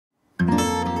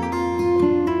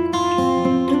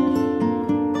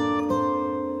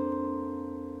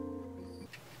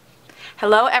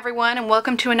Hello everyone and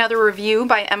welcome to another review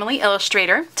by Emily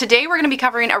Illustrator. Today we're going to be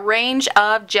covering a range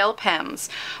of gel pens.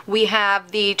 We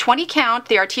have the 20 count,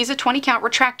 the Arteza 20 count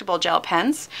retractable gel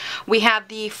pens. We have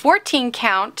the 14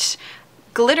 count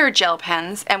glitter gel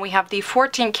pens, and we have the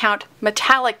 14 count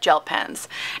metallic gel pens.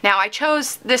 Now I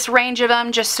chose this range of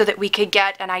them just so that we could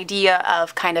get an idea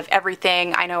of kind of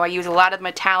everything. I know I use a lot of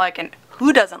metallic, and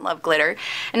who doesn't love glitter?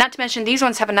 And not to mention these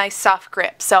ones have a nice soft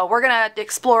grip. So we're gonna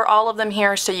explore all of them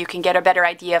here so you can get a better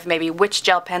idea of maybe which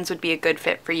gel pens would be a good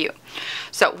fit for you.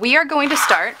 So we are going to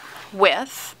start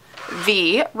with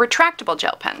the retractable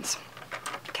gel pens.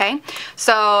 Okay,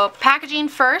 so packaging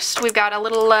first, we've got a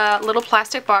little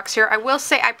plastic box here. I will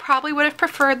say I probably would have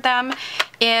preferred them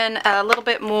in a little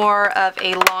bit more of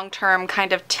a long-term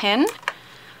kind of tin.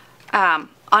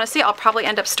 Honestly, I'll probably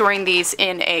end up storing these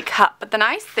in a cup, but the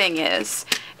nice thing is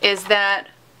that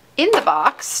in the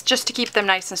box, just to keep them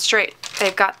nice and straight,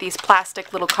 they've got these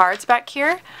plastic little cards back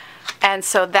here, and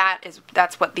so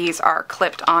that's what these are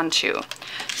clipped onto.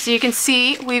 So you can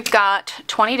see we've got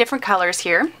 20 different colors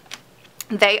here.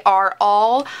 They are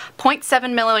all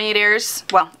 0.7 millimeters,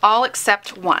 well, all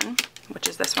except one, which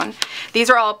is this one. These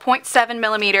are all 0.7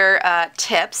 millimeter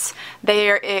tips.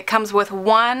 It comes with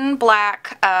one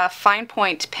black fine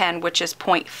point pen, which is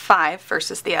 0.5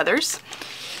 versus the others.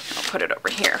 I'll put it over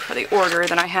here for the order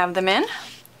that I have them in.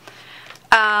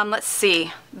 Let's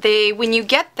see. When you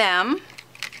get them,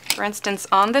 for instance,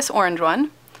 on this orange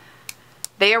one,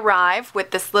 they arrive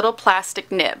with this little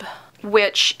plastic nib,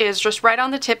 which is just right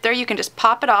on the tip there. You can just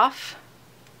pop it off.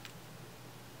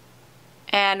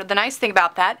 And the nice thing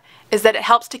about that is that it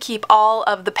helps to keep all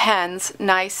of the pens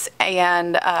nice,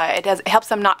 and it helps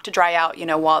them not to dry out, you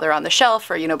know, while they're on the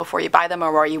shelf, or, you know, before you buy them,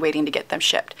 or while you're waiting to get them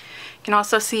shipped. You can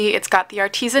also see it's got the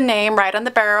Arteza name right on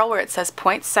the barrel where it says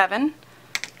 0.7.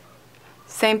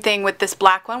 Same thing with this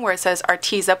black one where it says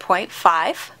Arteza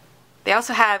 0.5. They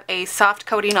also have a soft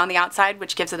coating on the outside,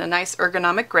 which gives it a nice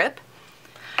ergonomic grip.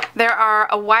 There are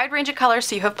a wide range of colors,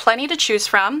 so you have plenty to choose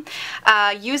from.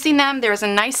 Using them, there's a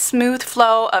nice smooth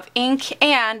flow of ink,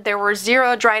 and there were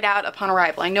 0 dried out upon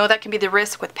arrival. I know that can be the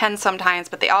risk with pens sometimes,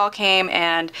 but they all came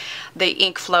and the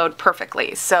ink flowed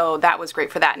perfectly, so that was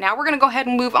great for that. Now we're going to go ahead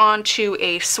and move on to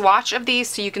a swatch of these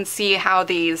so you can see how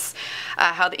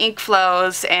how the ink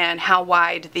flows and how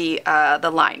wide the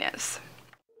line is.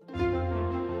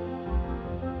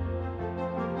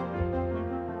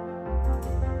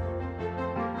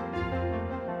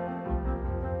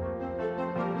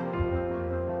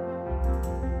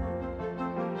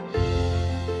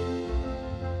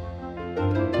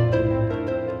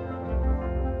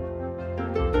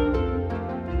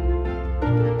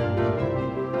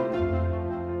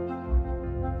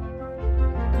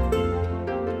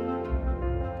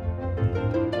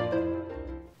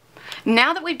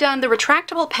 Now that we've done the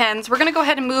retractable pens, we're going to go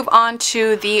ahead and move on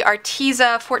to the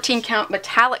Arteza 14 count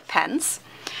metallic pens.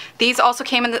 These also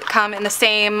come in the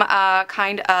same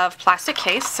kind of plastic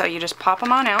case, so you just pop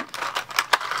them on out.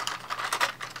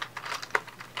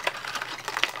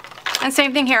 And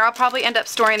same thing here, I'll probably end up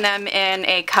storing them in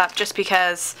a cup just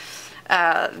because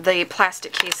the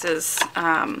plastic cases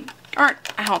I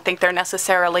don't think they're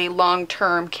necessarily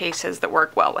long-term cases that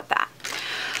work well with that.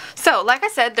 So, like I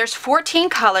said, there's 14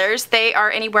 colors. They are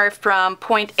anywhere from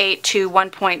 0.8 to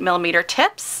 1 millimeter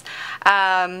tips.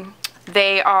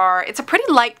 It's a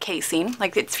pretty light casing.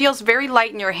 Like, it feels very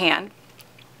light in your hand.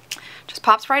 Just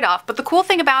pops right off. But the cool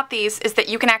thing about these is that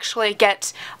you can actually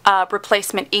get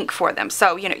replacement ink for them.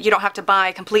 So, you know, you don't have to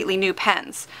buy completely new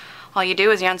pens. All you do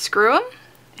is you unscrew them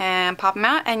and pop them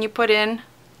out, and you put in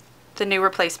the new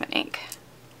replacement ink.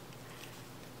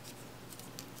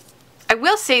 I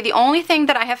will say the only thing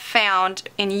that I have found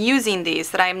in using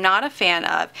these that I am not a fan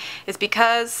of is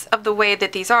because of the way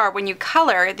that these are. When you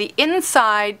color, the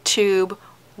inside tube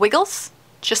wiggles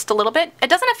just a little bit. It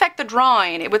doesn't affect the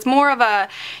drawing. It was more of a,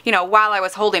 you know, while I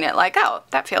was holding it, like, oh,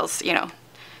 that feels, you know,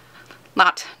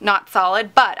 not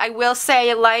solid. But I will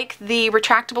say, like the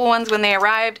retractable ones when they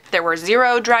arrived, there were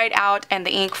 0 dried out and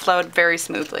the ink flowed very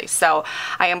smoothly. So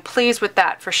I am pleased with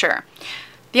that for sure.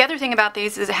 The other thing about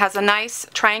these is it has a nice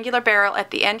triangular barrel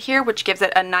at the end here, which gives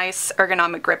it a nice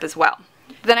ergonomic grip as well.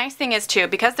 The nice thing is too,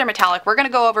 because they're metallic, we're going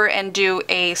to go over and do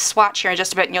a swatch here in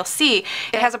just a bit, and you'll see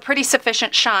it has a pretty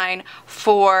sufficient shine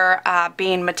for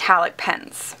being metallic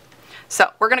pens.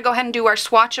 So we're going to go ahead and do our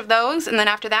swatch of those, and then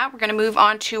after that we're going to move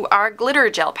on to our glitter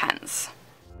gel pens.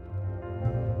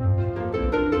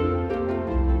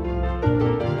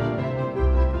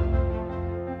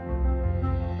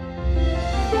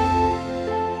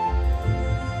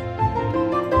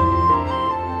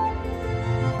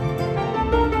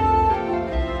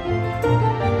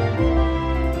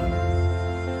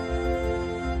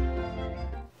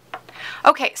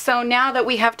 Okay, so now that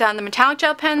we have done the metallic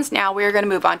gel pens, now we're going to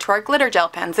move on to our glitter gel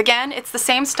pens. Again, it's the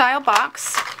same style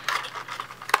box.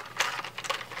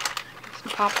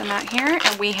 Pop them out here,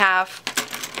 and we have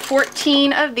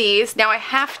 14 of these. Now I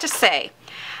have to say,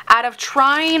 out of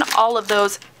trying all of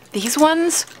those, these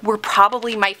ones were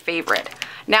probably my favorite.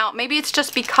 Now, maybe it's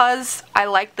just because I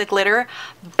like the glitter,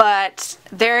 but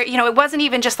there, you know, it wasn't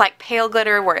even just like pale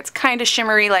glitter where it's kind of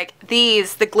shimmery. Like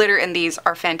these, the glitter in these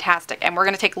are fantastic, and we're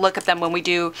going to take a look at them when we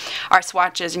do our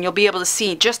swatches, and you'll be able to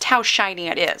see just how shiny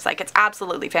it is. Like, it's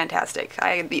absolutely fantastic.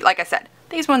 Like I said,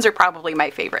 these ones are probably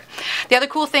my favorite. The other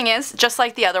cool thing is, just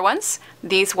like the other ones,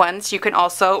 these ones you can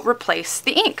also replace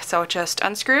the ink. So it just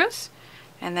unscrews,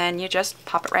 and then you just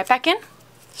pop it right back in,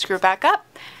 screw it back up,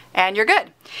 and you're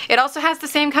good. It also has the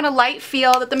same kind of light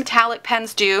feel that the metallic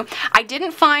pens do. I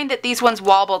didn't find that these ones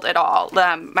wobbled at all.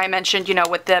 I mentioned, you know,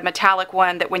 with the metallic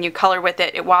one that when you color with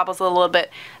it, it wobbles a little bit.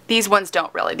 These ones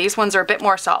don't really. These ones are a bit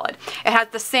more solid. It has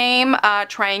the same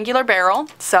triangular barrel,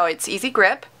 so it's easy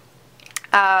grip.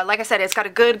 Like I said, it's got a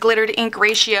good glitter to ink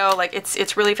ratio. Like,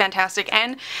 it's really fantastic.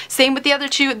 And same with the other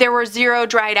two, there were 0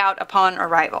 dried out upon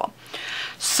arrival.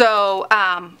 So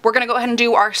we're going to go ahead and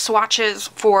do our swatches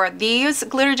for these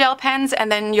glitter gel pens,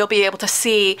 and then you'll be able to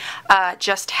see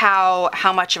just how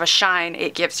much of a shine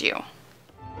it gives you.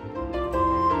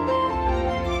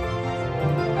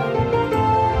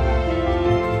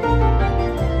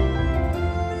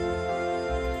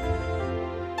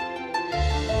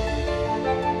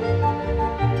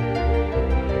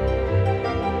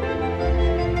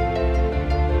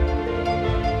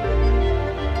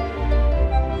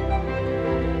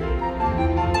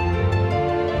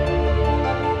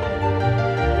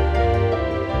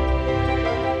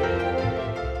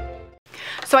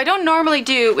 So I don't normally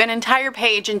do an entire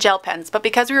page in gel pens, but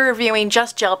because we were reviewing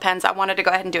just gel pens, I wanted to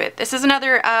go ahead and do it. This is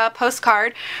another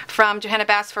postcard from Johanna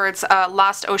Basford's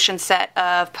Lost Ocean set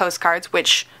of postcards,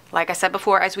 which, like I said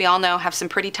before, as we all know, have some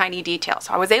pretty tiny details.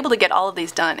 So I was able to get all of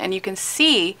these done, and you can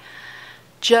see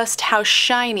just how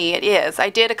shiny it is. I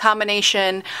did a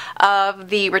combination of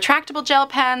the retractable gel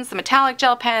pens, the metallic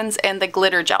gel pens, and the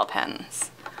glitter gel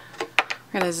pens.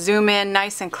 We're going to zoom in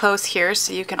nice and close here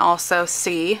so you can also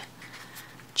see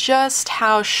just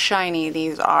how shiny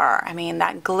these are. I mean,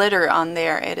 that glitter on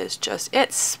there, it is just,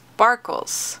 it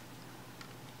sparkles.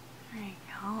 There you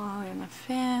go, all the way in the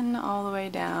fin, all the way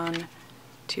down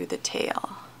to the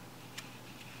tail.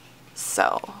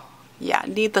 So, yeah,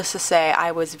 needless to say,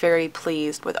 I was very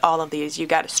pleased with all of these. You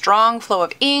got a strong flow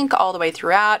of ink all the way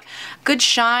throughout, good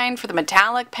shine for the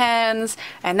metallic pens,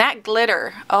 and that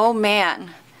glitter, oh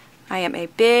man, I am a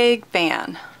big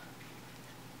fan.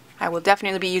 I will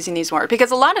definitely be using these more,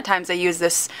 because a lot of times I use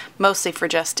this mostly for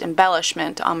just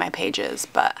embellishment on my pages,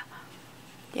 but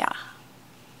yeah,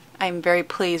 I'm very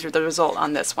pleased with the result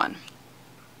on this one.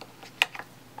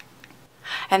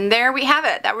 And there we have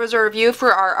it. That was a review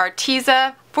for our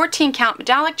Arteza 14 count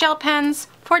metallic gel pens,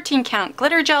 14 count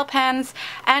glitter gel pens,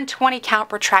 and 20 count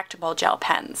retractable gel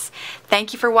pens.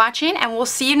 Thank you for watching, and we'll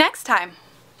see you next time.